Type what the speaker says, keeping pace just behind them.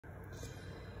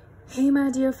Hey my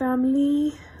dear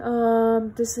family,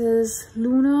 this is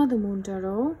Luna the Moon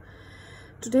Tarot.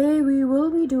 Today we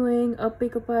will be doing a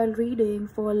pick-a-pile reading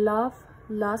for love,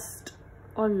 lust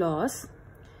or loss.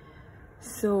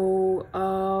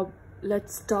 So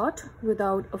let's start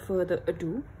without a further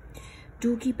ado.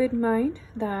 Do keep in mind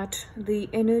that the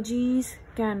energies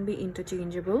can be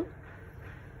interchangeable.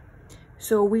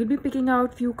 So we'll be picking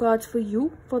out few cards for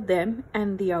you, for them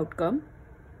and the outcome.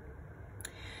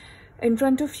 In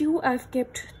front of you, I've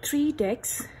kept 3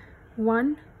 decks.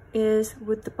 One is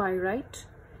with the pyrite.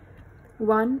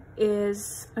 One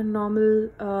is a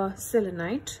normal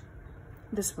selenite.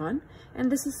 This one.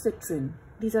 And this is citrine.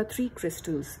 These are 3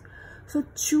 crystals. So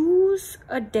choose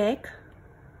a deck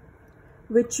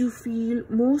which you feel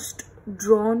most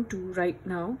drawn to right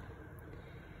now.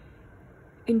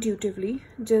 Intuitively.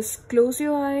 Just close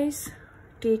your eyes.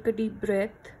 Take a deep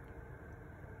breath.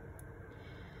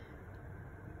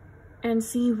 And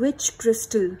see which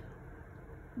crystal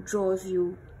draws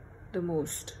you the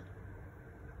most.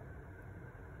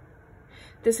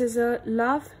 This is a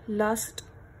love, lust,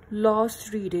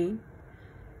 loss reading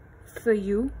for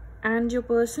you and your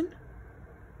person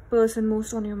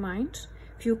most on your mind.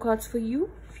 Few cards for you,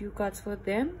 few cards for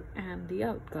them and the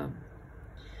outcome.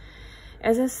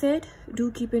 As I said,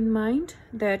 do keep in mind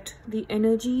that the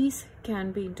energies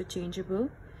can be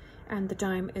interchangeable and the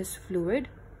time is fluid.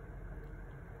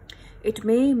 It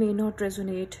may not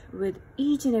resonate with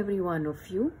each and every one of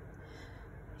you.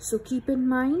 So keep in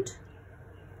mind,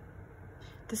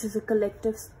 this is a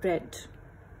collective spread.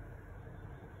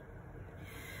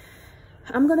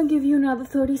 I'm going to give you another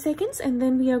 30 seconds and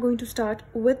then we are going to start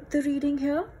with the reading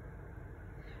here.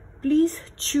 Please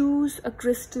choose a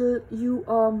crystal you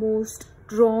are most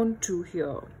drawn to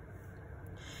here.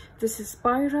 This is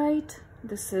pyrite,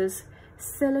 this is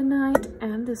selenite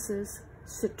and this is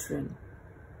citrine.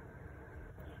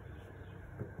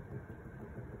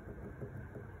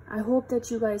 I hope that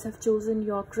you guys have chosen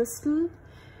your crystal.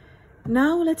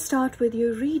 Now let's start with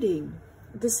your reading.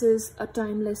 This is a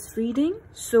timeless reading,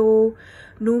 so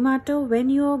no matter when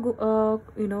you're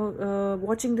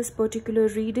watching this particular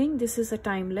reading, this is a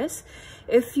timeless.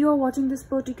 If you're watching this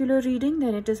particular reading,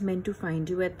 then it is meant to find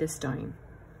you at this time,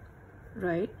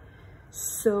 right?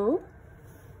 So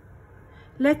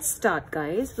let's start,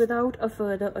 guys, without a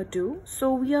further ado.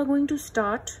 So we are going to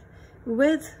start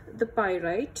with the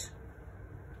pyrite.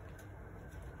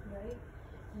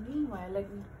 Meanwhile,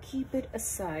 let me keep it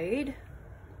aside.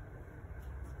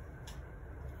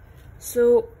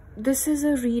 So this is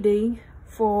a reading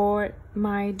for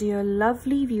my dear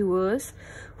lovely viewers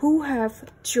who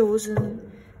have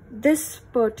chosen this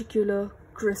particular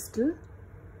crystal,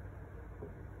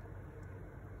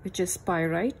 which is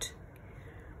pyrite.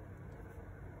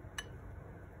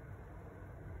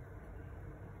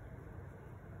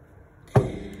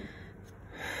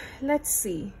 Let's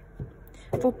see.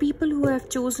 For people who have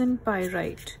chosen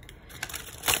pyrite,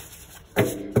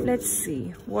 let's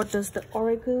see what does the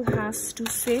oracle has to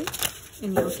say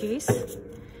in your case.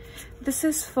 This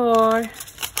is for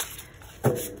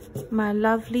my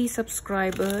lovely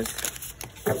subscribers.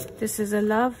 This is a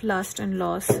love, lust and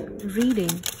loss reading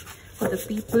for the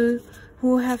people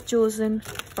who have chosen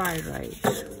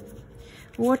pyrite.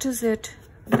 What is it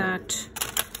that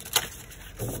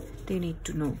they need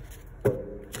to know?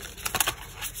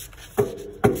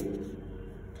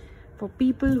 For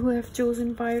people who have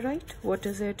chosen pyrite, what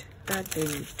is it that they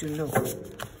need to know?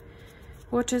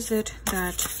 What is it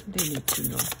that they need to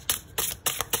know?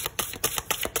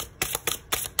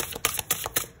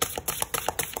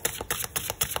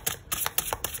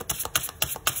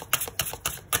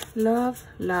 Love,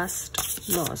 lust,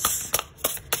 loss.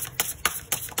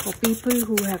 For people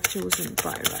who have chosen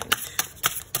pyrite.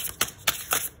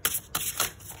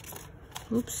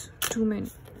 Oops, too many.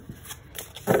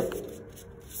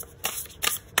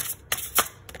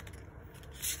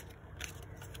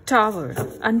 Tower,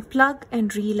 unplug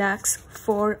and relax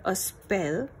for a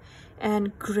spell,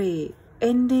 and gray,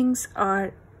 endings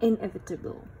are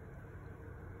inevitable.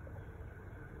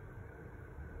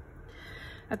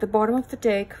 At the bottom of the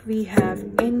deck, we have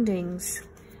endings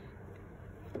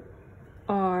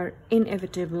are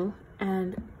inevitable,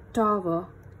 and tower,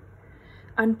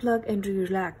 unplug and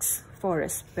relax for a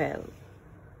spell.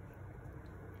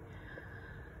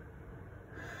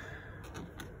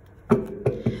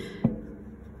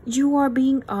 You are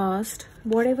being asked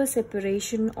whatever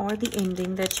separation or the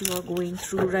ending that you are going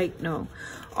through right now,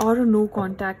 or a no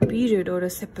contact period or a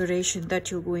separation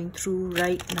that you're going through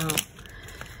right now.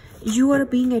 You are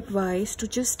being advised to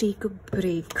just take a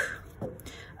break,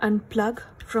 unplug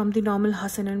from the normal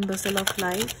hustle and bustle of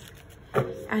life,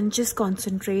 and just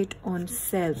concentrate on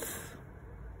self.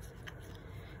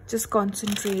 Just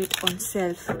concentrate on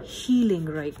self-healing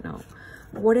right now.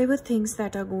 Whatever things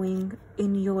that are going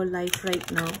in your life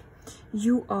right now,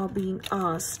 you are being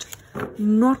asked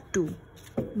not to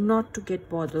get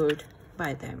bothered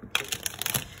by them.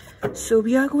 So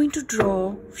we are going to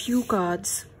draw few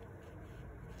cards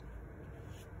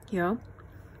here.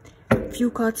 Few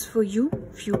cards for you,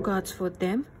 few cards for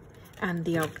them, and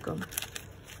the outcome.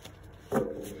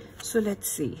 So let's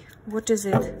see, what is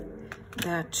it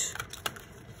that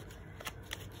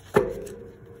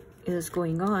is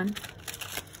going on,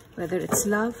 whether it's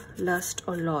love, lust,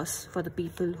 or loss for the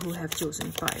people who have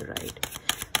chosen pyrite.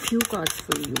 Few cards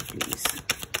for you, please.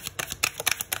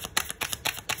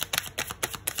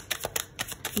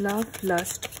 Love,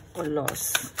 lust, or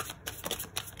loss.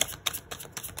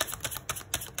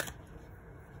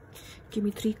 Give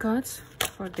me 3 cards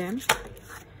for them.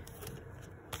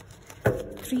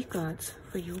 3 cards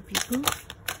for you people.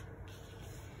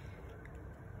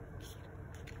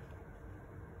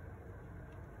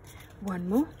 One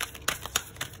more.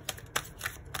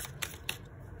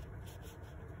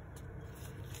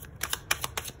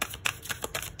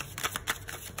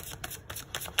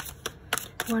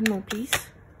 One more, please.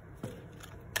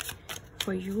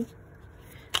 For you.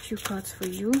 Few cards for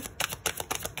you.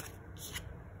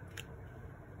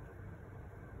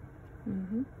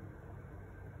 Mm-hmm.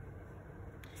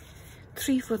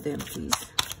 3 for them, please.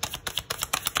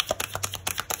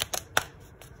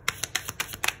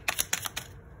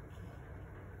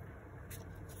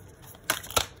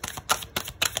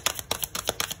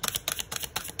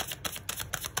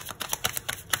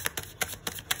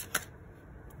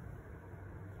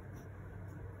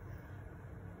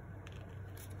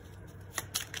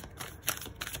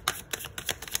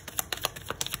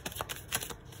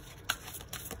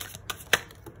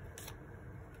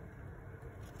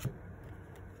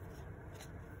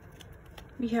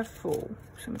 We have 4,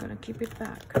 so I'm gonna keep it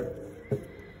back.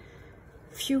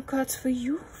 Few cards for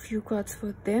you, few cards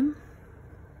for them.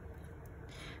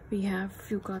 We have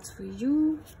few cards for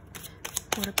you.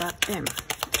 What about them?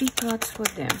 3 cards for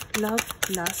them. Love,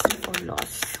 lust, or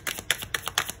loss.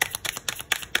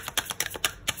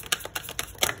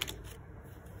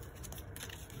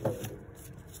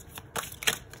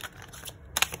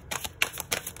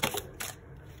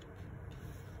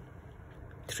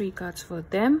 Three cards for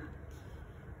them.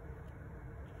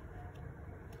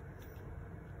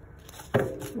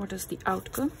 What is the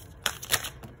outcome?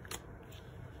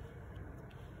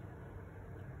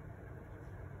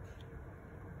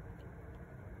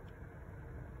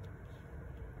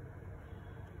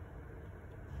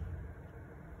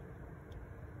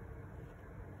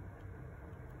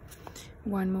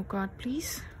 One more card,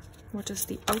 please. What is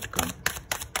the outcome?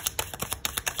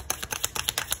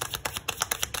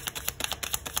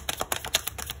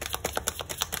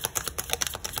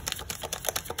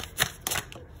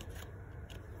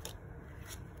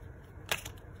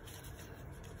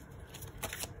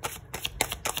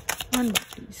 One more,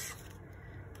 please.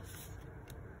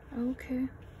 Okay.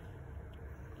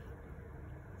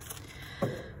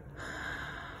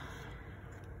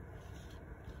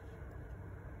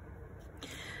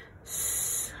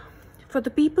 For the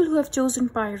people who have chosen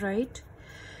pyrite,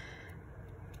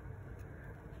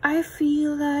 I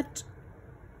feel that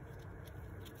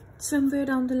somewhere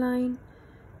down the line,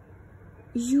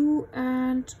 you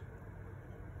and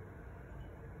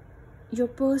your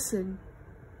person,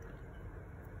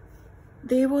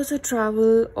 there was a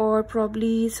travel or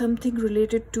probably something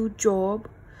related to job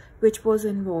which was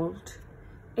involved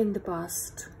in the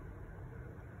past.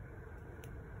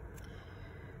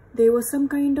 There was some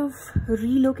kind of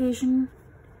relocation,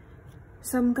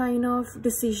 some kind of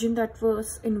decision that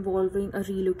was involving a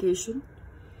relocation.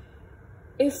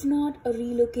 If not a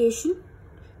relocation,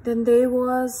 then there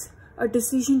was a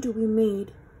decision to be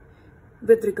made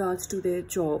with regards to their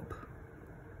job.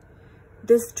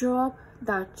 This job,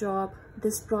 that job,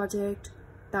 this project,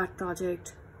 that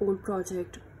project, old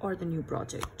project, or the new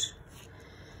project.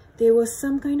 There was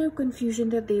some kind of confusion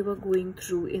that they were going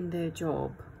through in their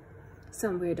job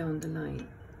somewhere down the line.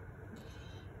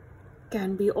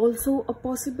 Can be also a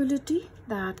possibility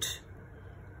that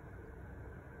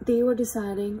they were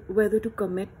deciding whether to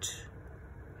commit,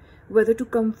 whether to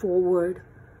come forward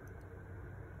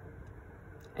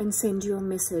and send you a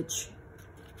message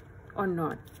or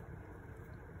not.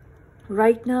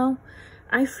 Right now,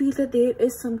 I feel that there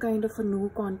is some kind of a no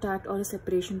contact or a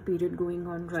separation period going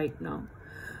on right now.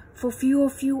 For few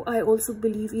of you, I also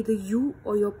believe either you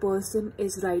or your person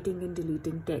is writing and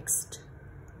deleting text.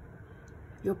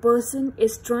 Your person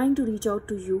is trying to reach out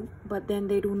to you, but then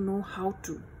they don't know how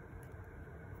to.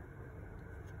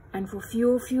 And for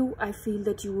few of you, I feel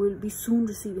that you will be soon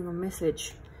receiving a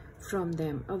message from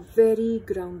them, a very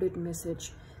grounded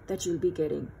message that you'll be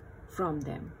getting from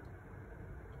them.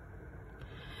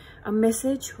 A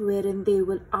message wherein they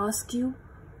will ask you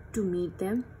to meet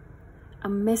them, a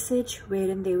message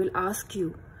wherein they will ask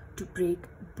you to break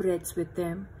breads with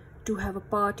them, to have a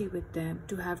party with them,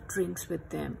 to have drinks with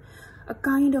them, a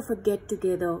kind of a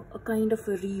get-together, a kind of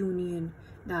a reunion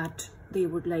that they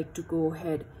would like to go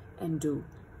ahead and do.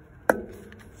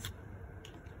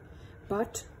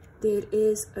 But there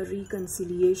is a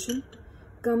reconciliation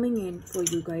coming in for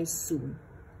you guys soon,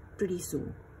 pretty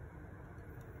soon.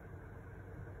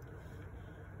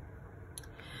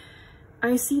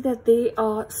 I see that they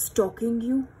are stalking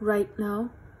you right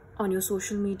now on your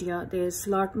social media. There's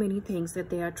many things that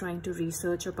they are trying to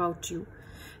research about you,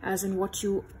 as in what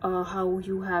you how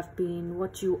you have been,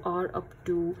 what you are up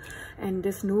to, and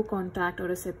there's no contact or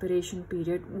a separation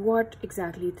period, what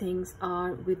exactly things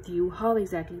are with you, how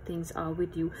exactly things are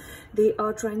with you. They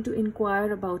are trying to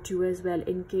inquire about you as well,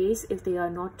 in case if they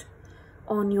are not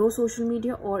on your social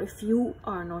media, or if you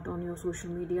are not on your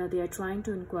social media, they are trying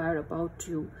to inquire about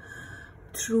you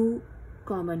through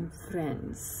common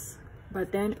friends.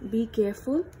 But then be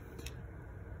careful,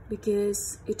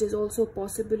 because it is also a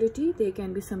possibility there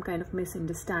can be some kind of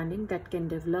misunderstanding that can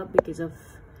develop because of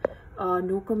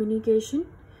no communication.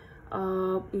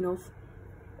 You know,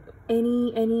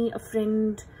 any a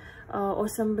friend or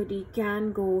somebody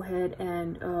can go ahead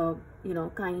and you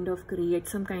know, kind of create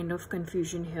some kind of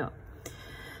confusion here.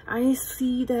 I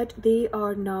see that they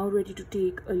are now ready to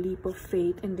take a leap of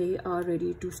faith, and they are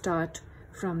ready to start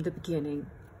from the beginning.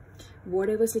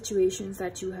 Whatever situations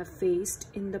that you have faced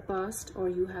in the past, or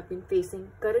you have been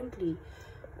facing currently,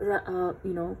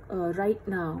 right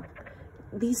now,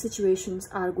 these situations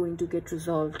are going to get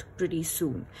resolved pretty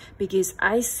soon, because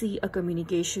I see a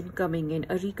communication coming in,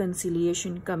 a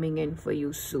reconciliation coming in for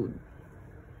you soon,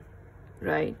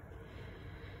 right?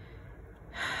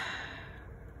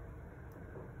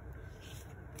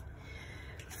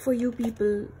 For you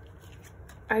people,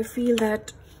 I feel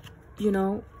that, you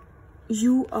know,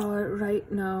 you are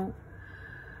right now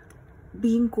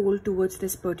being cold towards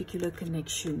this particular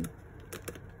connection.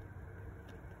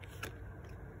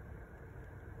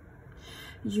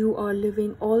 You are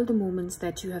living all the moments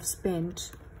that you have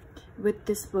spent with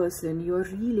this person. You're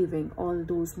reliving all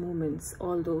those moments,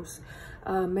 all those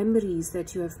memories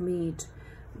that you have made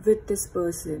with this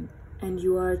person, and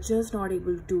you are just not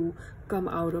able to come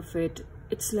out of it.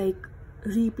 It's like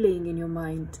replaying in your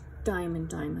mind time and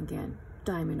time again,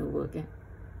 time and over again.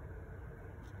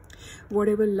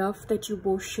 Whatever love that you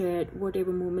both shared,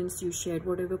 whatever moments you shared,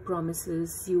 whatever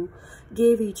promises you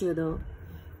gave each other,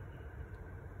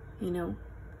 you know,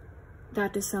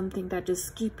 that is something that is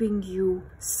keeping you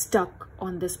stuck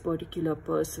on this particular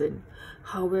person.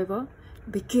 However,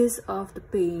 because of the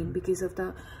pain, because of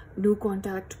the no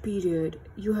contact period,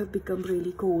 you have become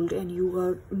really cold, and you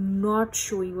are not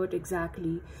showing what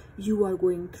exactly you are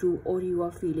going through or you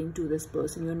are feeling to this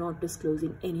person. You're not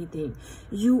disclosing anything.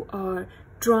 You are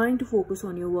trying to focus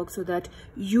on your work so that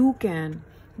you can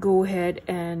go ahead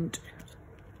and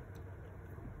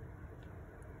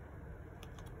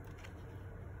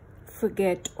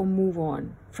forget or move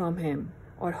on from him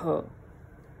or her,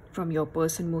 from your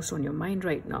person most on your mind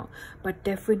right now. But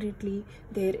definitely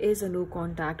there is a no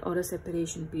contact or a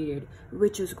separation period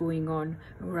which is going on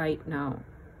right now,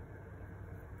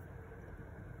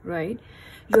 right?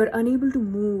 You're unable to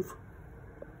move.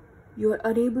 You're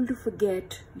unable to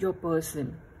forget your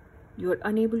person. You're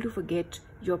unable to forget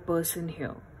your person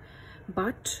here.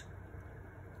 But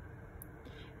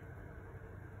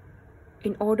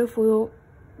in order for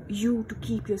you to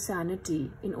keep your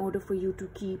sanity, in order for you to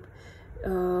keep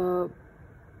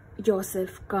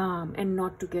yourself calm and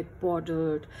not to get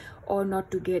bothered or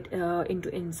not to get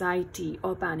into anxiety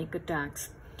or panic attacks,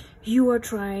 you are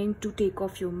trying to take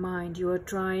off your mind. You are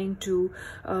trying to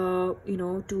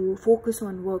to focus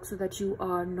on work so that you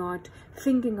are not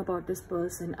thinking about this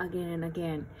person again and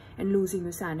again and losing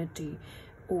your sanity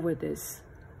over this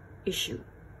issue.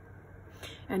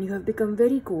 And you have become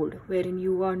very cold, wherein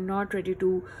you are not ready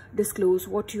to disclose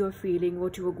what you are feeling,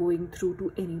 what you are going through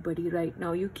to anybody right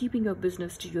now. You're keeping your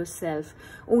business to yourself.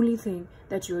 Only thing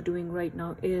that you're doing right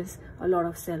now is a lot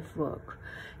of self-work.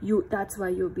 That's why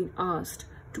you've been asked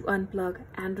to unplug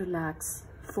and relax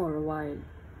for a while.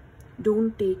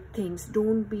 Don't take things,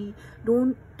 don't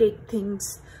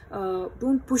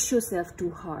push yourself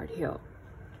too hard here,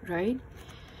 right?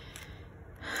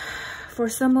 For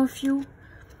some of you,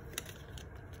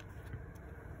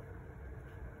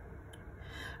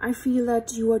 I feel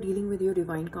that you are dealing with your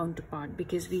divine counterpart,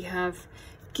 because we have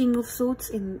King of Swords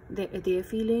in their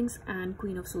feelings and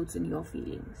Queen of Swords in your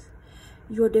feelings.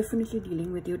 You're definitely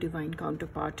dealing with your divine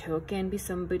counterpart here. Can be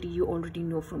somebody you already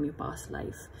know from your past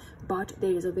life, but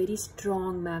there is a very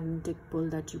strong magnetic pull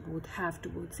that you both have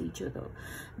towards each other.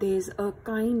 There's a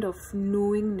kind of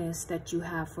knowingness that you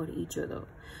have for each other.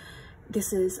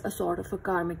 This is a sort of a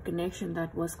karmic connection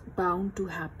that was bound to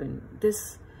happen.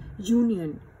 This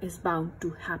union is bound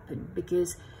to happen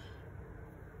because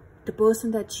the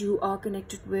person that you are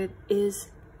connected with is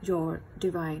your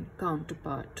divine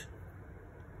counterpart.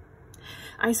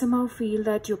 I somehow feel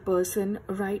that your person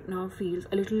right now feels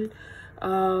a little,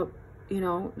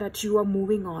 that you are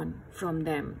moving on from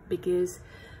them because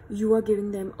you are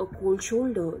giving them a cold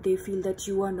shoulder. They feel that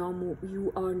you are now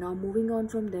moving on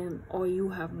from them, or you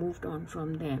have moved on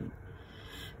from them.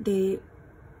 They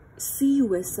see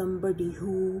you as somebody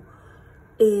who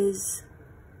is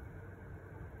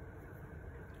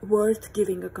worth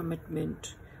giving a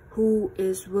commitment, who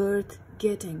is worth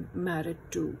getting married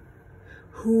to,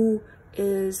 who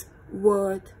is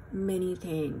worth many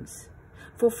things.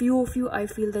 For few of you, I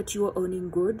feel that you are earning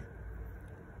good,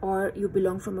 or you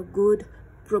belong from a good,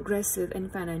 progressive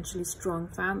and financially strong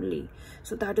family.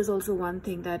 So that is also one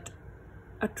thing that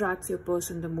attracts your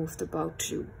person the most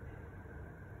about you.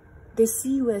 They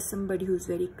see you as somebody who's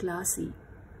very classy,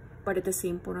 but at the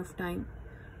same point of time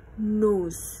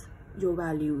knows your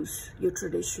values, your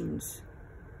traditions.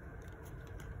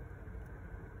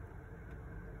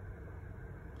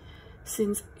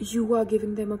 Since you are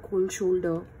giving them a cold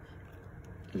shoulder,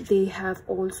 they have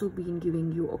also been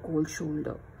giving you a cold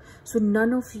shoulder. So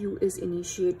none of you is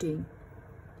initiating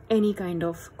any kind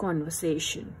of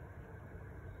conversation.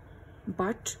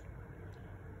 But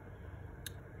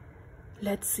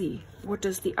let's see what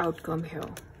is the outcome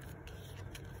here.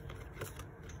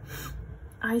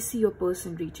 I see your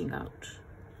person reaching out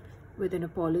with an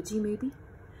apology maybe,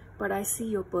 but I see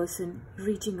your person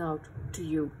reaching out to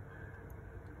you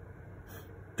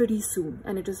pretty soon,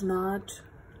 and it is not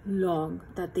long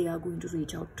that they are going to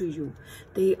reach out to you.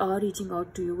 They are reaching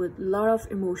out to you with a lot of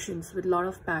emotions, with a lot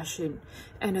of passion,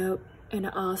 and an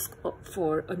ask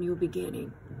for a new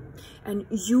beginning. And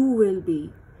you will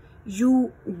be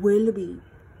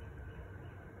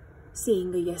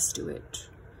saying a yes to it.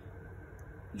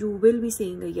 You will be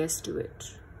saying a yes to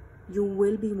it. You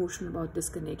will be emotional about this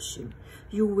connection.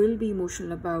 You will be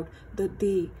emotional about the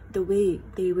way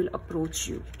they will approach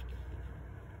you.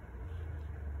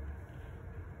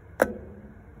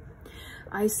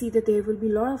 I see that there will be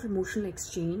a lot of emotional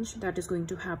exchange that is going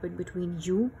to happen between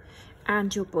you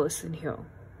and your person here,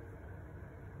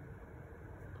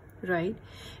 right?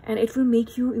 And it will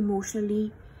make you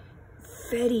emotionally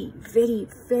very, very,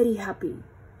 very happy.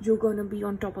 You're gonna be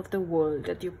on top of the world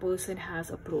that your person has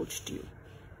approached you.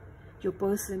 Your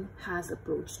person has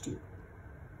approached you.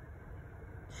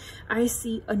 I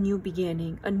see a new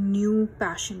beginning, a new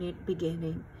passionate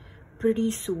beginning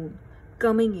pretty soon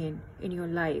coming in your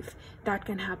life. That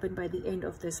can happen by the end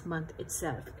of this month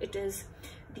itself.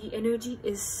 The energy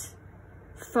is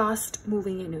fast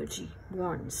moving energy,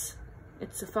 wands.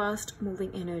 It's a fast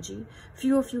moving energy.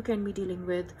 Few of you can be dealing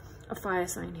with a fire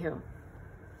sign here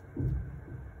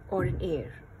or an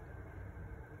air,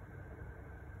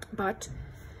 but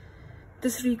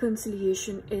this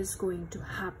reconciliation is going to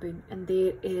happen, and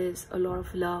there is a lot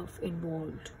of love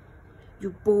involved.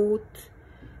 You both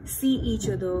see each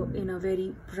other in a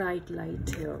very bright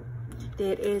light here.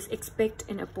 There is, expect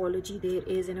an apology. There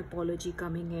is an apology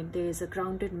coming in. There is a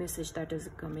grounded message that is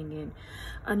coming in.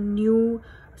 A new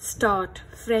start,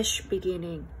 fresh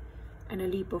beginning, and a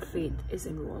leap of faith is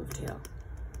involved here.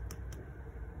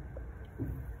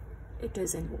 It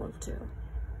is involved here.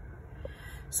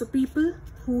 So people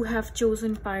who have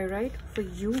chosen pyrite, for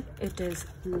you it is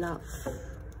love.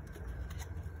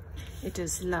 It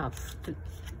is love. The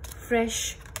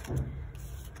fresh,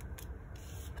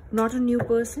 not a new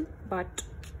person, but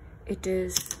it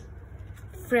is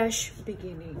fresh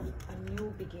beginning, a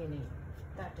new beginning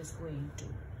that is going to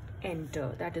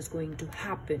enter, that is going to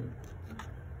happen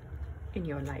in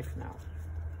your life now,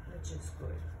 which is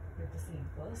good, with the same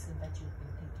person that you've been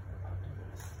thinking about the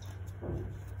most.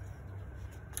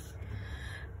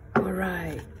 All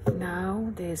right,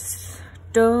 now there's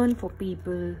turn for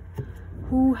people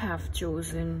who have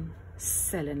chosen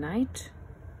selenite.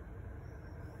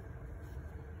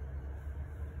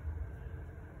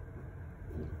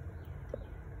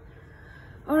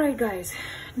 All right, guys,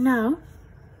 now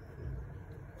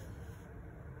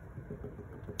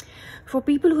for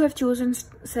people who have chosen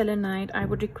selenite, I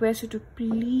would request you to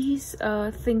please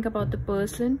think about the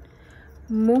person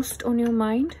most on your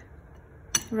mind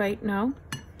right now,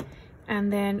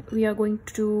 and then we are going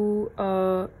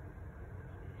to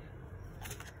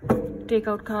take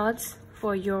out cards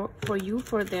for you,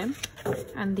 for them,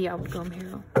 and the outcome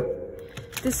here.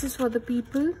 This is for the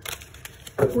people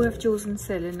who have chosen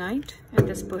selenite in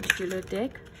this particular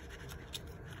deck.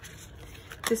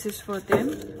 This is for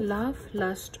them, love,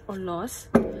 lust, or loss.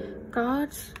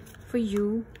 Cards for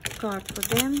you, card for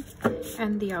them,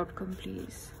 and the outcome,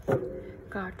 please.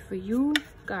 Card for you,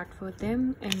 card for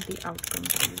them, and the outcome,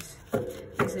 please.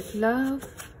 Is it love,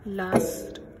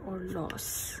 lust, or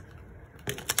loss?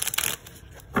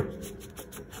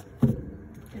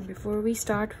 And before we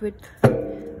start with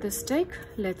this deck,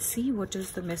 let's see what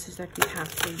is the message that we have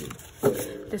for you.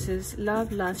 This is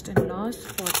love, lust, and loss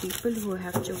for people who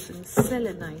have chosen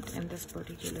selenite in this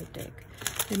particular deck.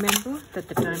 Remember that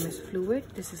the time is fluid.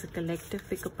 This is a collective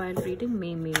pick-a-pile reading,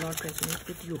 may not resonate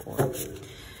with you all.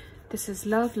 This is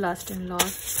love, lust, and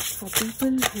loss for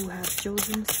people who have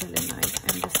chosen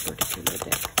selenite in this particular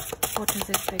deck. What is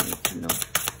it they need to know?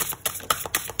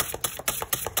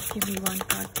 Give me one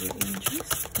card, dear angels.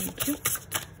 Thank you.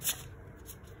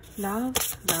 Love,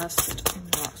 lust,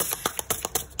 and loss.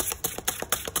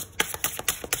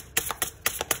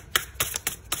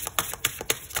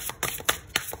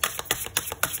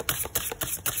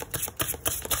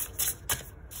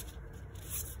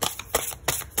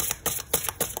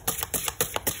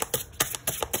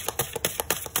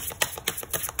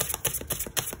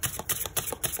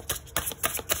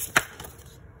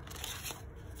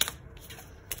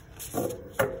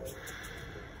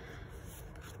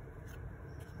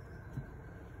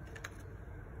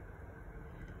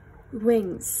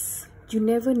 Wings. You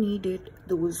never needed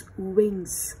those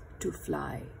wings to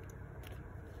fly.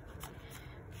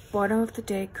 Bottom of the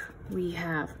deck, we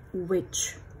have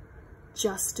witch.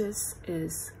 Justice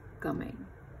is coming.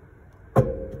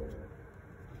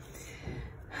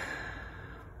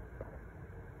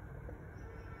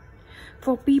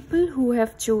 For people who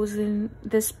have chosen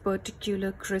this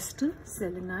particular crystal,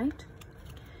 selenite,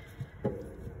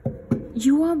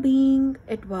 you are being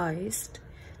advised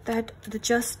that the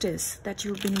justice that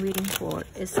you've been waiting for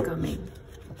is coming.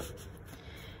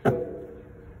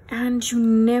 And you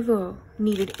never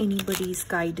needed anybody's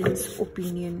guidance,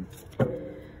 opinion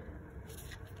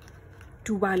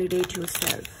to validate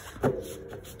yourself.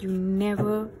 You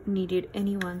never needed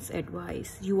anyone's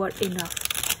advice. You are enough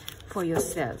for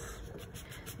yourself.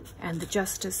 And the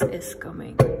justice is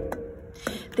coming.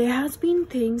 There has been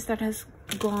things that has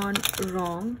gone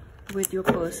wrong with your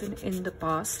person in the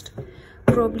past.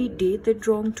 Probably they did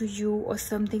wrong to you, or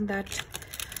something that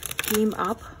came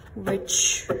up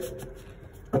which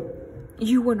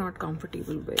you were not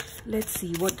comfortable with. Let's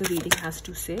see what the reading has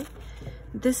to say.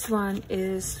 This one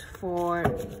is for,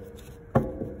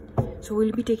 so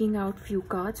we'll be taking out few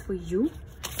cards for you.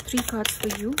 3 cards for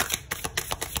you,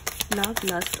 love,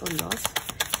 lust, or loss.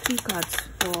 3 cards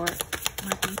for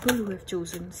my people who have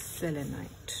chosen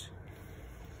selenite.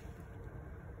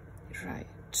 Right,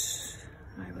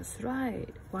 I was right.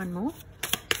 One more.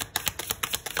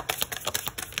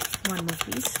 One more,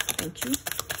 please. Thank you.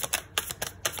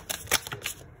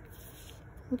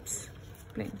 Oops,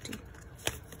 plenty.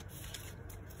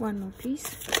 One more, please.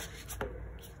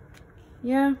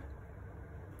 Yeah.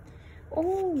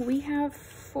 Oh, we have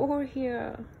 4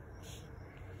 here.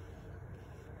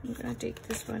 I'm gonna take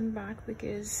this one back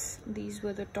because these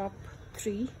were the top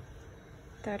 3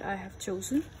 that I have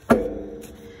chosen.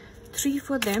 3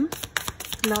 for them,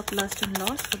 love, lust, and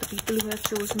loss, for the people who have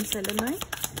chosen selenite.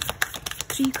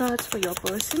 3 cards for your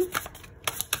person.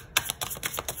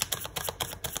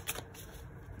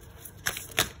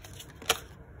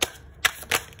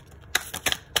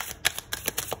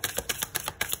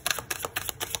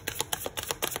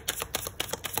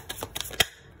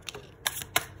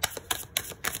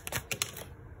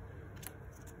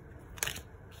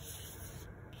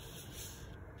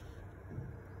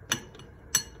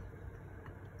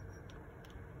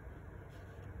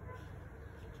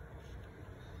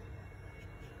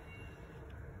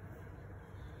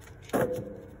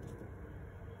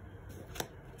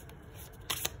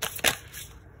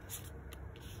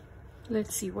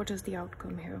 Let's see what is the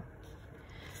outcome here.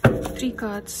 3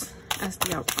 cards as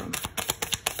the outcome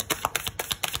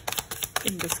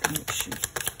in this connection.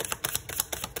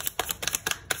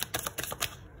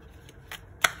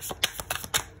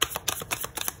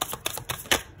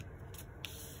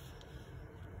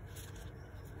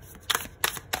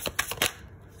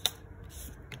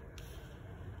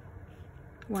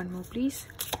 One more, please.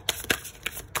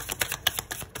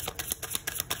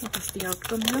 What is the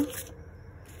outcome here?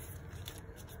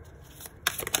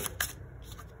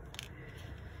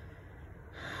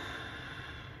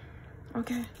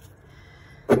 Okay,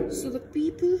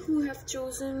 who have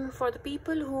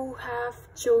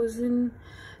chosen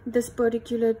this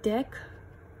particular deck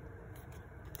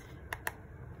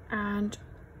and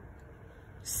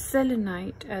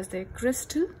selenite as their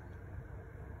crystal,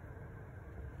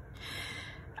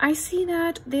 I see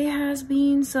that there has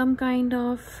been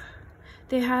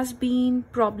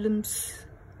problems.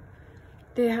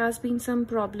 There has been some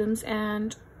problems,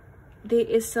 and there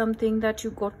is something that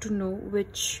you got to know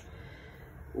which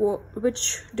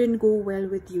didn't go well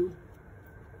with you,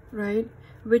 right?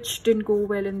 Which didn't go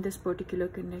well in this particular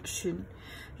connection.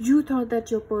 You thought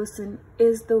that your person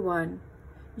is the one.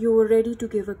 You were ready to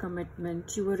give a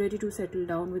commitment. You were ready to settle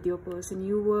down with your person.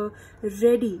 You were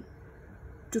ready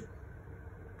to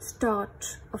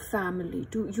start a family.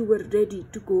 You were ready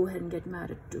to go ahead and get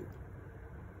married to.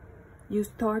 You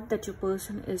thought that your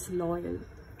person is loyal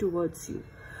towards you,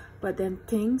 but then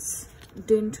things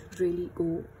didn't really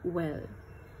go well,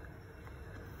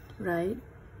 right?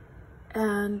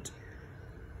 And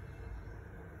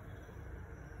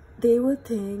there were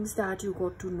things that you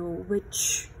got to know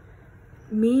which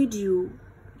made you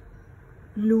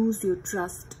lose your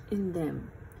trust in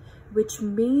them, which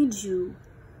made you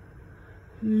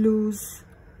lose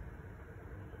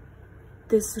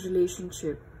this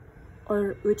relationship,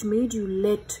 or which made you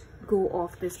let go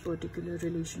of this particular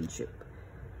relationship.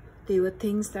 There were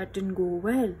things that didn't go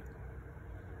well,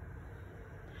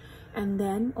 and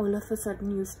then all of a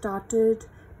sudden you started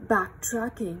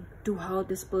backtracking to how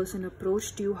this person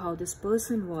approached you, how this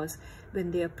person was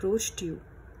when they approached you,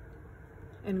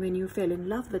 and when you fell in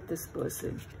love with this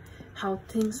person, how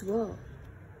things were,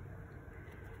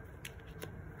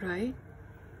 right?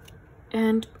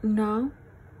 And now,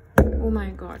 oh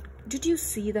my god, did you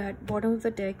see that bottom of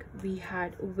the deck we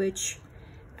had Witch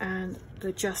and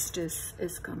the Justice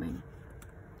is coming,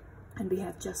 and we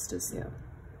have Justice here.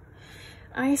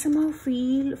 I somehow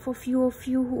feel for few of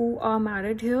you who are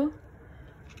married here,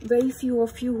 very few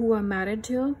of you who are married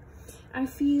here, I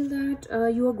feel that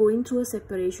you are going through a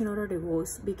separation or a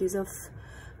divorce because of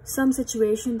some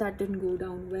situation that didn't go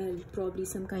down well, probably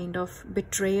some kind of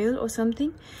betrayal or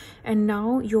something, and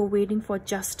now you're waiting for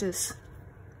justice.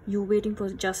 You're waiting for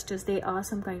justice. There are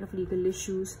some kind of legal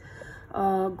issues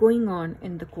going on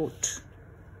in the court,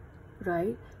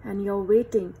 right? And you're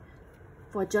waiting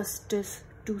for justice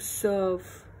to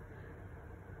serve,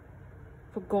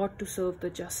 for God to serve the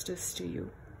justice to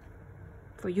you,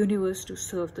 for universe to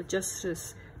serve the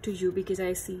justice to you, because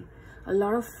I see a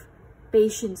lot of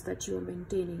patience that you are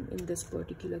maintaining in this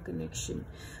particular connection.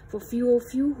 For few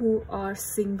of you who are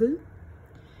single,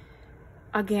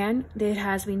 again, there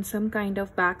has been some kind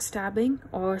of backstabbing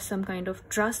or some kind of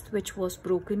trust which was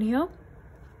broken here,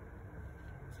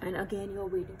 and again you're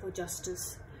waiting for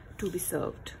justice to be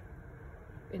served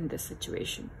in this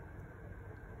situation.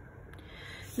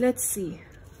 Let's see,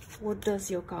 what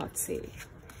does your card say?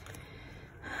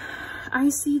 I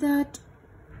see that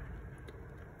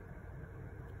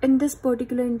in this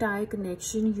particular entire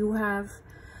connection you have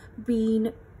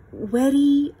been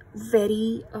very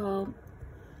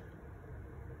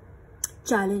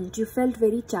challenged. You felt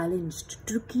very challenged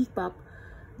to keep up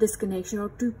this connection or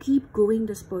to keep going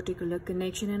this particular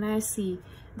connection, and I see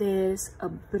there's a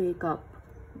breakup,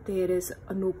 there is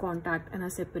a no contact and a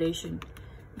separation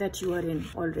that you are in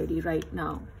already right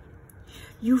now.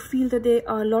 You feel that there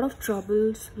are a lot of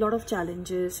troubles, a lot of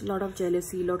challenges, a lot of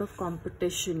jealousy, a lot of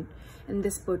competition in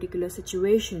this particular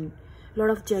situation, a lot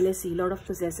of jealousy, a lot of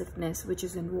possessiveness which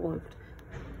is involved.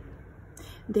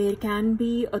 There can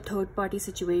be a third party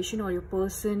situation, or your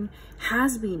person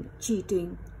has been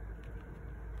cheating.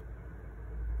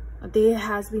 There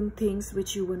has been things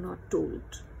which you were not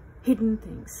told, hidden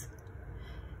things,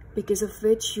 because of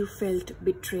which you felt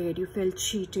betrayed, you felt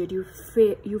cheated,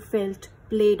 you felt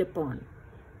played upon.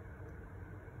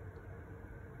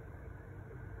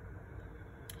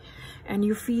 And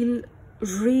you feel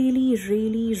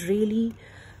really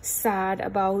sad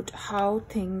about how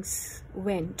things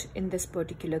went in this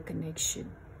particular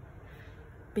connection,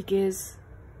 because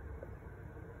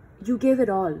you gave it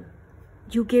all,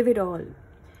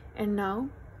 and now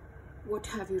what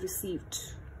have you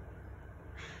received?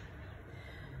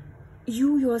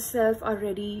 You yourself are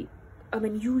ready,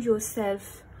 you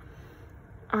yourself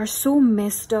are so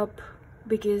messed up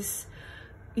because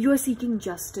you are seeking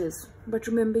justice. But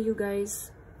remember, you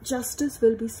guys, justice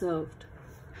will be served.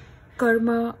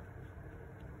 Karma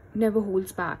never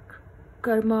holds back.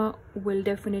 Karma will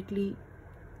definitely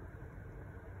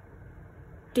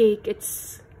take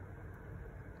its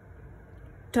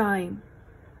time,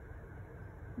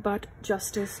 but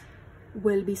justice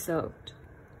will be served.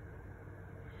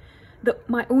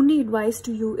 My only advice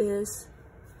to you is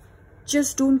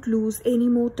Just don't lose any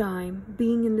more time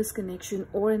being in this connection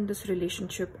or in this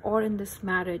relationship or in this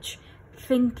marriage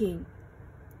thinking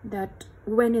that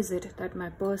when is it that my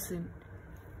person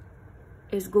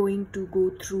is going to go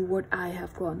through what I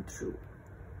have gone through.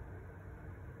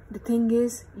 The thing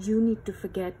is, you need to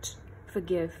forget,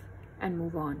 forgive, and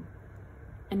move on.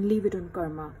 And leave it on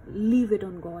karma, leave it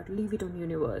on God, leave it on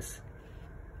universe.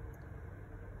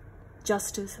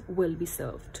 Justice will be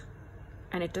served.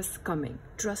 And it is coming.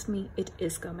 Trust me, it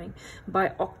is coming.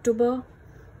 By October,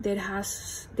 there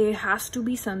has to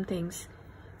be some things,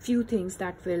 few things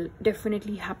that will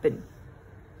definitely happen.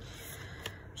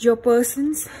 Your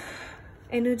person's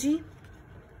energy,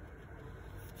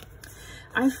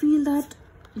 I feel that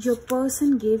your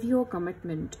person gave you a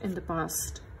commitment in the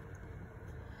past,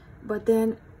 but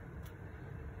then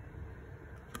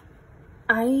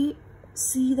I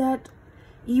see that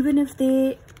even if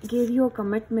they gave you a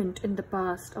commitment in the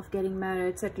past of getting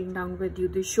married, settling down with you,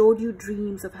 they showed you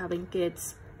dreams of having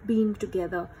kids, being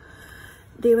together,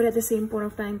 they were at the same point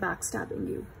of time backstabbing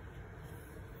you,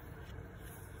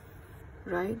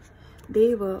 right?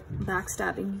 They were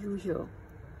backstabbing you here.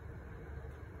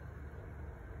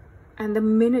 And the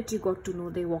minute you got to know,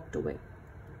 they walked away.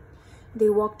 They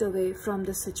walked away from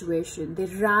this situation. They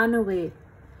ran away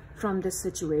from this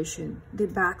situation. They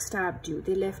backstabbed you.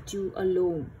 They left you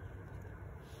alone.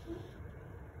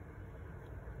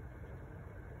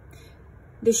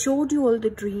 They showed you all the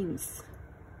dreams.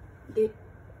 They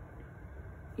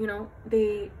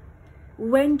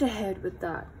went ahead with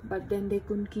that, but then they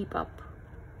couldn't keep up.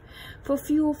 For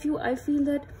few of you, I feel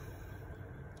that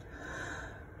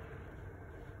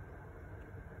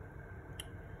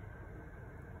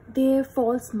their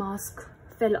false mask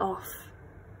fell off.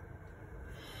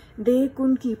 They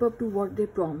couldn't keep up to what they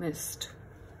promised.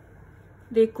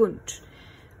 They couldn't.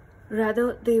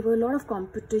 Rather, there were a lot of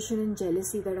competition and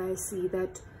jealousy that I see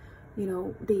that,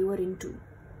 they were into.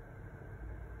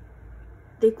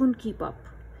 They couldn't keep up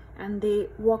and they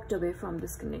walked away from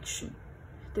this connection.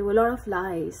 There were a lot of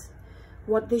lies.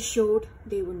 What they showed,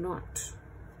 they were not.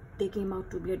 They came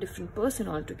out to be a different person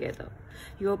altogether.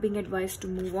 You are being advised to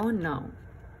move on now.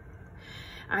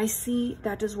 I see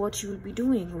that is what you will be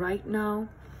doing right now.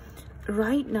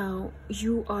 Right now,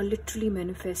 you are literally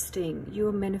manifesting. You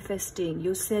are manifesting.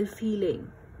 You're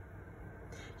self-healing.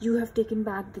 You have taken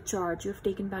back the charge. You have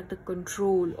taken back the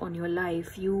control on your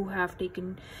life. You have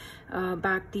taken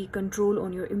back the control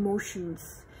on your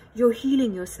emotions. You're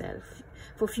healing yourself.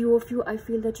 For few of you, I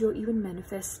feel that you're even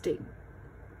manifesting,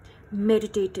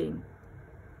 meditating,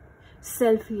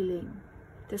 self-healing.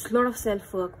 There's a lot of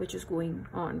self-work which is going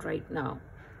on right now.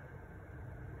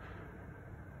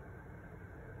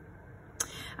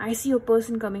 I see a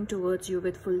person coming towards you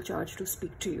with full charge to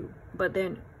speak to you, but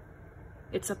then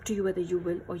it's up to you whether you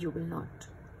will or you will not.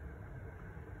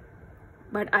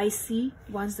 But I see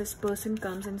once this person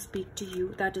comes and speaks to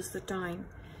you, that is the time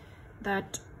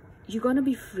that you're gonna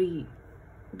be free,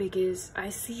 because I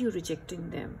see you rejecting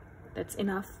them. That's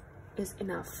enough is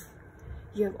enough.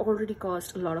 You have already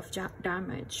caused a lot of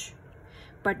damage,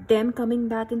 but them coming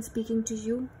back and speaking to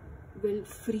you will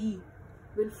free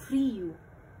you.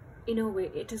 In a way,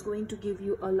 it is going to give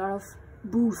you a lot of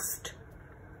boost,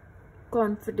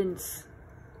 confidence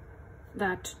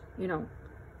that,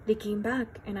 they came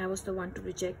back and I was the one to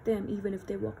reject them, even if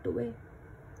they walked away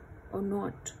or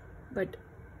not. But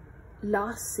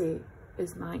last say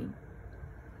is mine.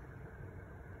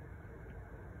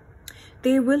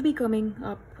 They will be coming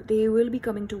up. They will be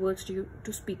coming towards you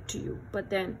to speak to you.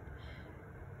 But then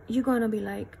you're gonna be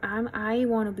like, I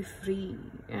want to be free,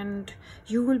 and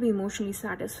you will be emotionally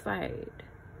satisfied.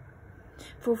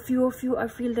 For few of you, I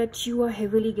feel that you are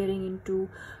heavily getting into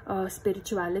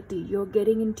spirituality. You're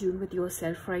getting in tune with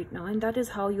yourself right now, and that is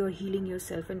how you're healing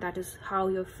yourself, and that is how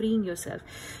you're freeing yourself.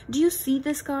 Do you see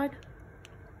this card?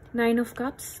 9 of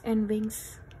Cups and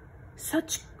Wings.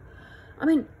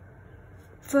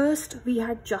 First we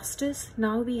had Justice,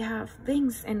 now we have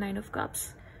Wings and 9 of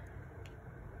Cups.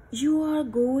 You are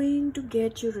going to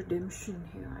get your redemption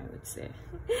here, I would say.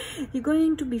 You're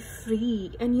going to be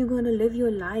free and you're going to live your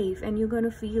life, and you're going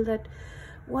to feel that,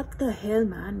 what the hell,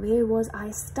 man? Where was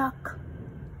I stuck?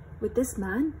 With this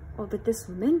man or with this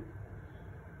woman?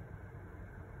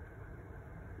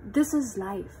 This is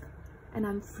life and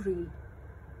I'm free.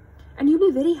 And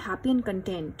you'll be very happy and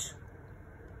content.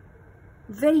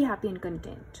 Very happy and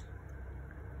content.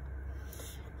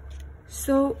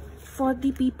 So, for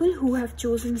the people who have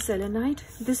chosen selenite,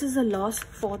 this is a loss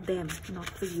for them, not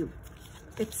for you.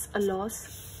 It's a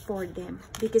loss for them,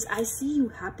 because I see you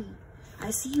happy.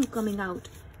 I see you coming out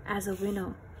as a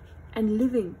winner and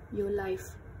living your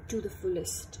life to the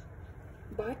fullest.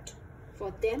 But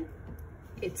For them,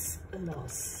 it's a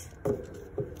loss,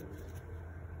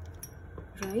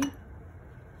 right?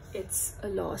 It's a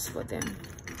loss for them.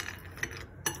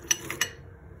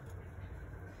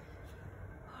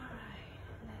 All right,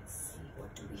 let's see,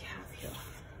 what do we have here?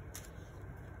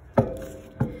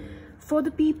 For the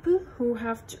people who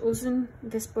have chosen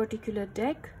this particular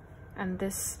deck and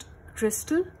this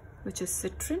crystal, which is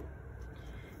citron,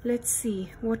 let's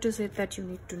see, what is it that you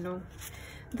need to know?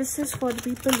 This is for the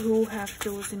people who have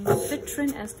chosen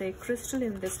citron as their crystal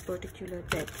in this particular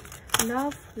deck.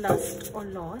 Love, lust, or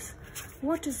loss.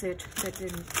 What is it that they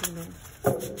need to know?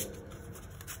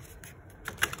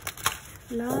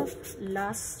 Love,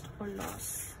 lust, or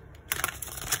loss.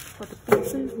 For the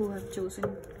people who have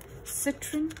chosen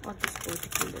citron or this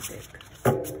particular deck.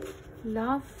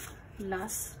 Love,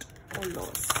 lust, or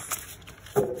loss.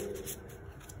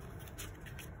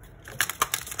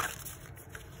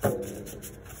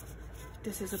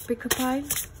 This is a pick a pile.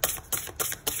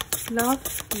 Love,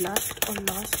 lust, or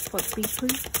loss for people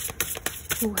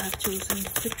who have chosen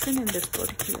citron in this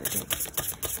particular deck.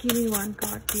 Give me one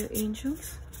card, dear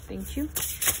angels. Thank you.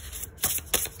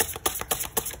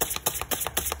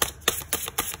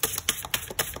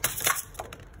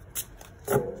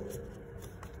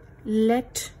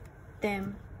 Let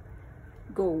them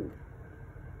go.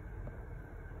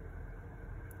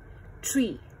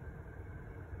 Tree.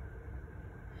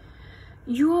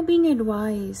 You are being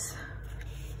advised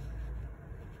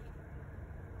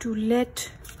to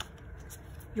let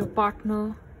your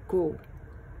partner go.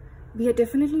 We are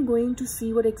definitely going to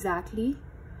see what exactly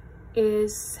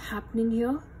is happening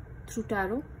here through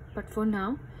tarot, but for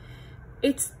now,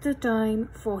 it's the time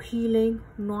for healing,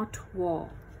 not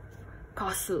war.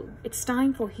 Castle. It's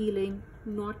time for healing,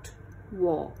 not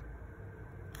war.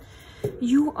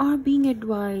 You are being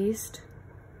advised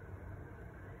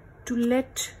to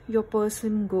let your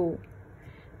person go,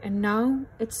 and now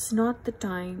it's not the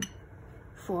time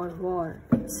for war.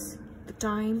 It's the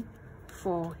time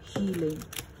for healing.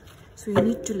 So you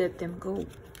need to let them go.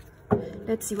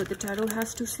 Let's see what the tarot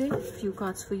has to say. A few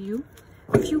cards for you,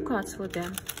 a few cards for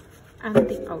them, and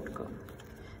the outcome.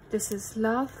 This is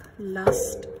love,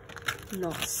 lust,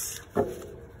 loss.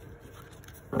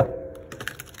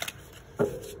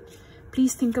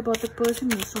 Please think about the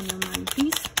person who's on your mind,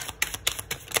 please.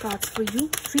 Cards for you,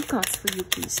 3 cards for you,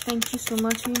 please. Thank you so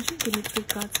much, angel. Give me 3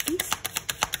 cards, please.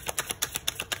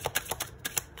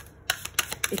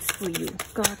 It's for you.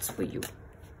 Cards for you.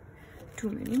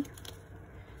 Too many.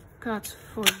 Cards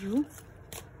for you.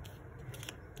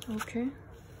 Okay.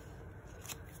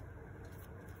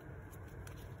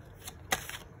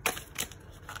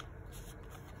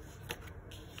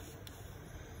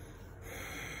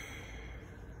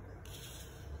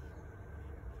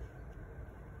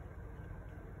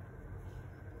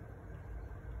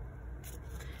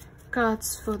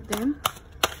 Cards for them.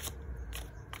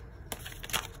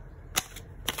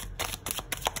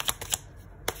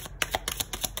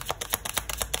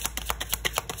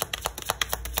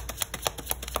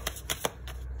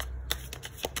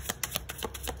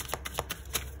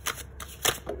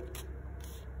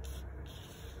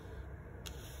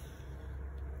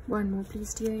 One more,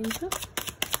 please, dear angel.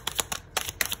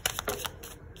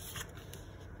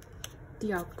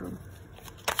 The outcome.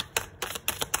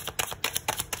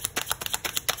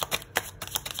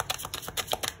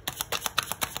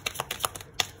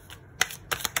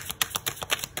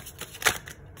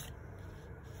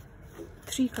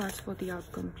 Three cards for the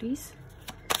outcome, please.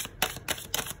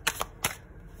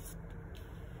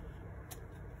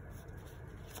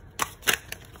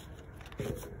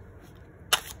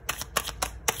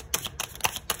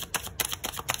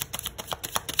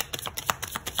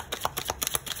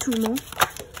 Two more.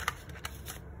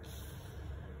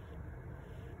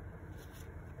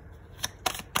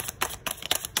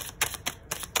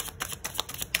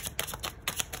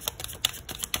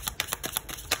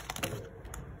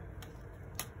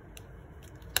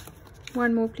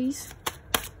 One more, please.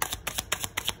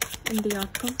 And the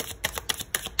outcome.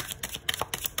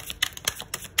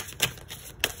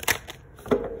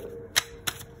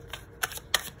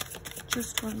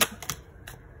 Just one more.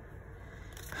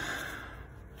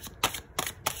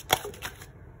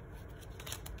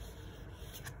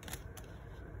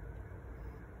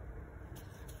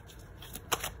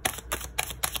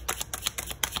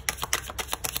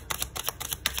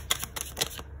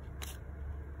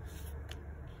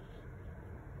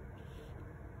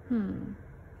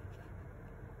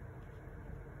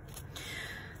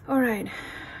 All right.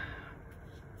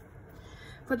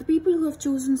 For the people who have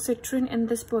chosen citron in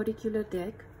this particular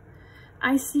deck,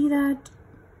 I see that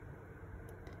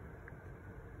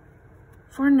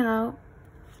for now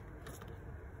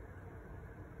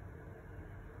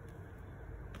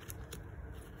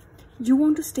You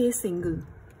want to stay single.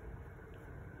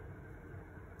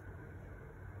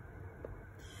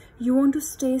 You want to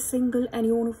stay single and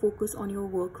you want to focus on your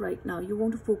work right now. You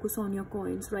want to focus on your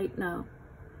coins right now.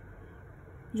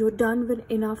 You're done with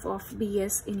enough of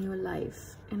BS in your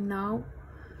life. And now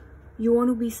you want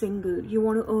to be single. You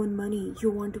want to earn money. You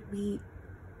want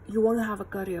to have a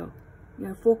career.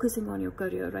 You're focusing on your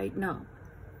career right now.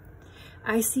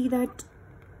 I see that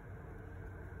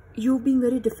you're being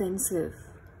very defensive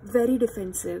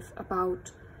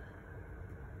about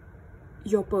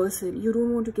your person. You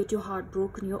don't want to get your heart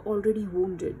broken. You're already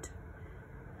wounded.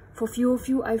 For few of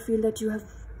you, I feel that you have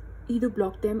either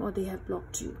blocked them or they have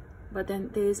blocked you. But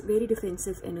then there is very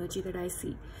defensive energy that I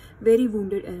see. Very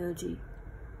wounded energy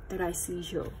that I see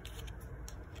here.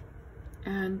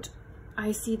 And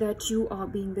I see that you are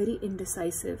being very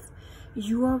indecisive.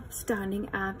 You are standing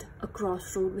at a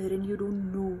crossroad wherein you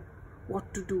don't know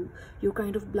what to do. You're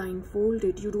kind of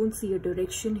blindfolded. You don't see a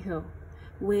direction here.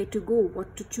 Where to go,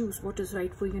 what to choose, what is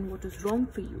right for you and what is wrong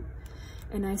for you.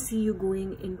 And I see you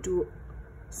going into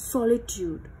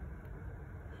solitude.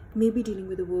 Maybe dealing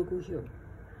with a Virgo here.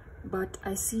 But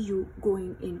I see you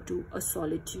going into a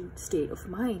solitude state of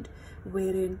mind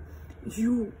wherein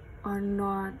you are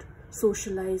not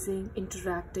socializing,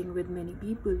 interacting with many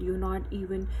people. You're not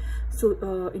even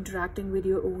interacting with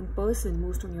your own person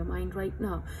most on your mind right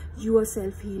now. You are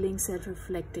self-healing,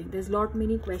 self-reflecting. There's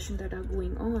many questions that are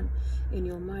going on in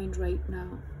your mind right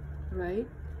now, right?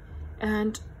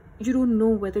 And you don't know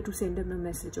whether to send them a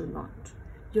message or not.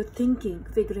 You're thinking,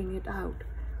 figuring it out,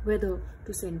 whether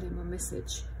to send them a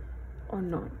message or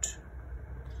not.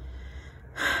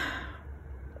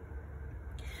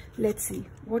 Let's see,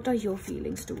 what are your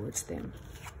feelings towards them?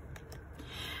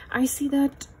 I see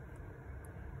that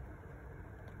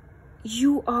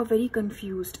you are very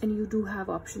confused and you do have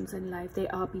options in life.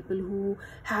 There are people who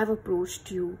have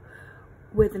approached you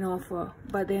with an offer,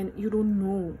 but then you don't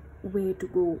know where to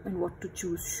go and what to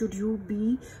choose. Should you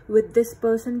be with this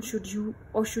person? Should you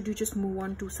just move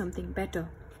on to something better,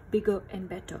 bigger and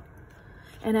better?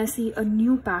 And I see a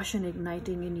new passion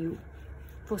igniting in you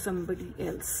for somebody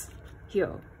else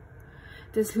here.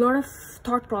 There's a lot of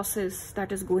thought process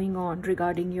that is going on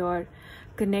regarding your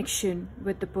connection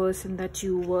with the person that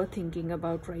you were thinking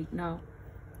about right now.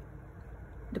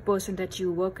 The person that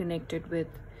you were connected with.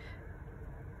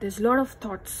 There's a lot of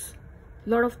thoughts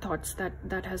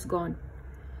that has gone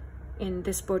in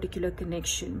this particular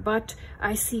connection. But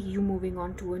I see you moving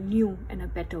on to a new and a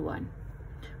better one.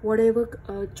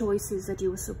 Whatever choices that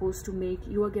you were supposed to make,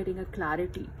 you are getting a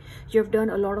clarity. You have done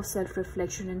a lot of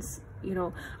self-reflection and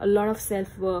a lot of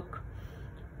self-work,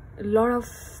 a lot of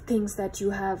things that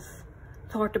you have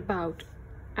thought about,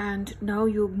 and now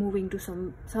you're moving to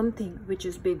something which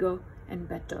is bigger and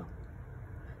better.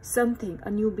 Something,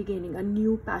 a new beginning, a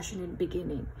new passionate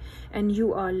beginning, and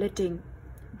you are letting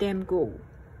them go.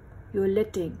 You're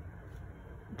letting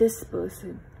this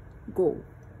person go.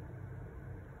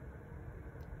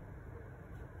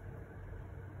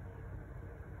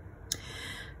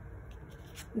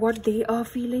 What they are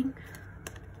feeling,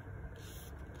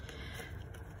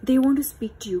 they want to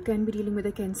speak to you. Can be dealing with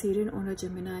a Cancerian or a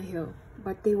Gemini here,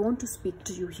 but they want to speak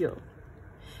to you here.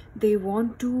 They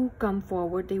want to come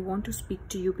forward. They want to speak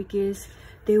to you because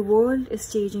their world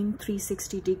is changing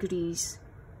 360 degrees.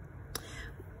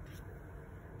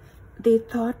 They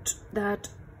thought that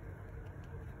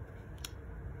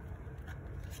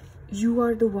you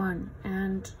are the one,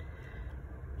 and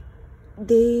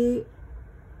they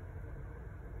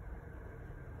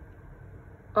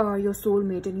are your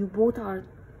soulmate, and you both are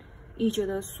each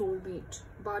other's soulmate,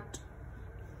 but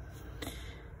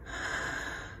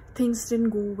things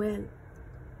didn't go well.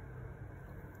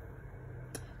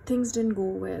 Things didn't go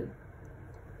well.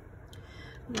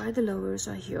 Why the Lovers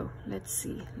are here? Let's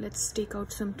see. Let's take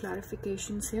out some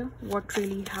clarifications here. What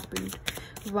really happened?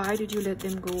 Why did you let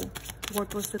them go?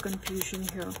 What was the confusion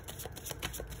here?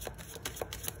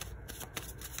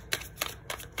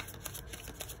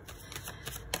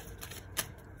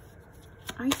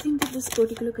 I think that this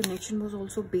particular connection was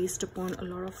also based upon a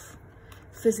lot of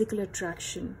physical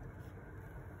attraction.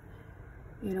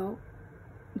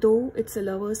 Though it's a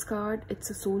Lover's card,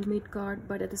 it's a soulmate card,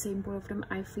 but at the same point of time,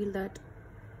 I feel that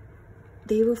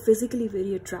they were physically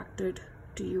very attracted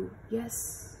to you.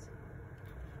 Yes.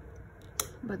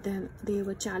 But then there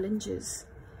were challenges.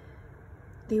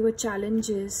 There were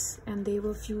challenges, and there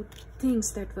were few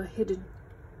things that were hidden,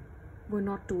 were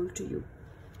not told to you.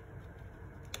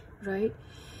 Right?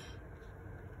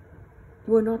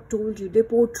 Were not told you. They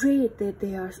portrayed that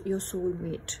they are your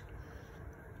soulmate.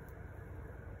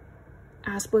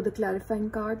 as per the clarifying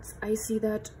cards, I see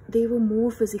that they were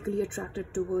more physically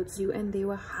attracted towards you, and they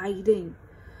were hiding.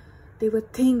 There were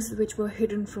things which were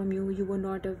hidden from you, you were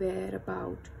not aware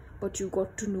about, but you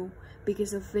got to know,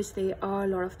 because of which there are a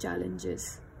lot of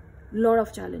challenges.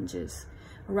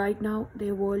 Right now,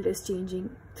 their world is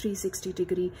changing 360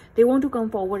 degree. They want to come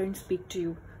forward and speak to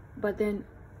you, but then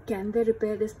can they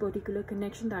repair this particular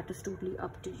connection? That is totally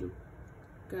up to you,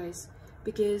 guys.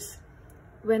 Because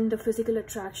when the physical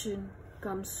attraction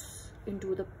comes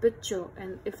into the picture,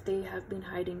 and if they have been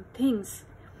hiding things,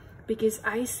 because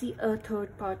I see a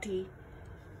third party,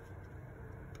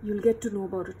 you'll get to know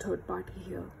about a third party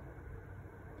here.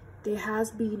 There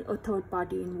has been a third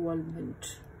party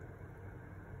involvement.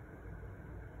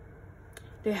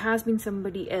 There has been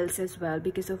somebody else as well,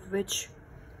 because of which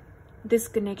this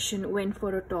connection went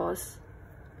for a toss,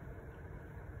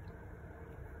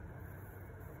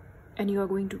 and you are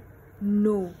going to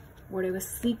know whatever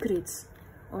secrets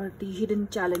or the hidden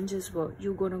challenges were.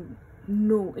 You're gonna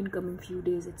know in coming few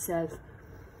days itself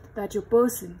that your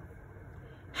person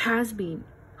has been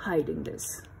hiding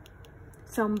this.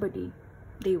 Somebody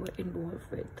they were involved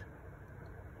with.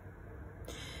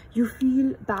 You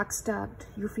feel backstabbed,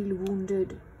 you feel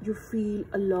wounded, you feel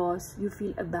a loss, you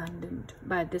feel abandoned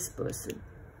by this person.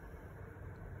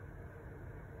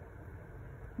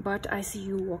 But I see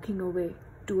you walking away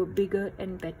to a bigger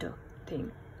and better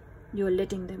thing. You're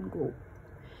letting them go.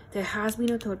 There has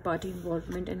been a third party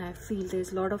involvement, and I feel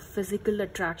there's a lot of physical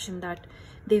attraction that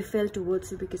they felt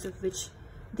towards you, because of which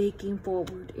they came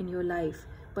forward in your life,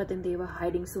 but then they were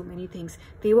hiding so many things.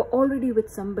 They were already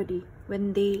with somebody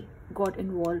when they got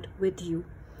involved with you,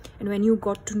 and when you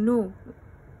got to know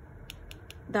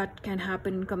that can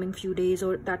happen in coming few days,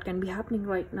 or that can be happening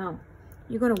right now,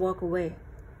 you're gonna walk away.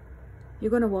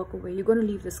 You're gonna walk away. You're gonna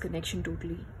leave this connection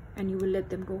totally, and you will let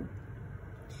them go.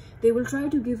 They will try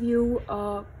to give you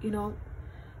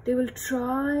they will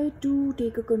try to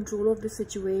take a control of the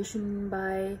situation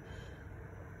by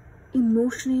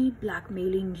emotionally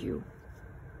blackmailing you,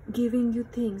 giving you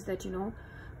things that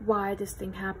why this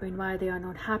thing happened, why they are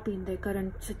not happy in their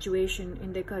current situation,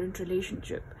 in their current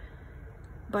relationship.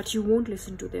 But you won't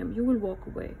listen to them. You will walk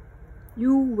away.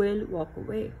 You will walk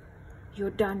away.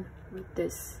 You're done with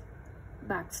this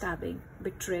backstabbing,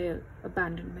 betrayal,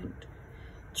 abandonment,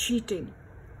 cheating.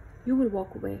 You will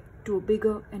walk away to a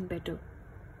bigger and better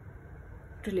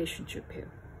relationship here.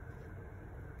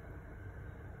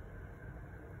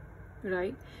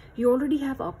 Right? You already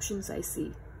have options, I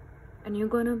see. And you're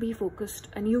gonna be focused,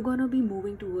 and you're gonna be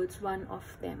moving towards one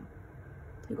of them.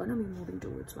 You're gonna be moving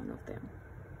towards one of them.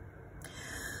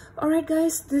 Alright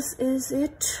guys, this is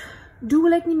it. Do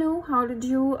let me know how did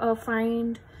you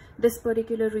find this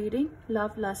particular reading,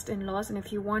 love, lust and loss, and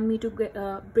if you want me to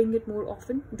bring it more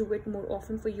often, do it more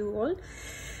often for you all.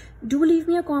 Do leave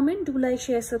me a comment, do like,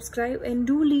 share, subscribe, and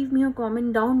do leave me a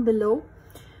comment down below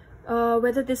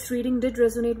whether this reading did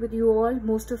resonate with you all,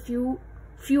 most of you,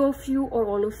 few of you, or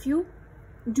all of you.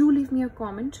 Do leave me a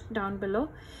comment down below,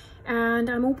 and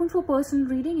I'm open for personal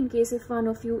reading. In case if one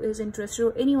of you is interested,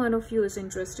 or any one of you is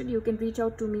interested, you can reach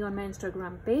out to me on my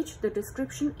Instagram page. The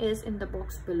description is in the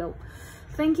box below.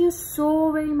 Thank you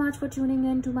so very much for tuning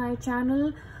in to my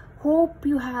channel. Hope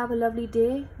you have a lovely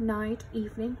day, night,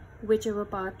 evening, whichever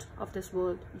part of this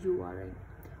world you are in.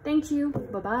 Thank you.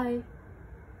 Bye bye.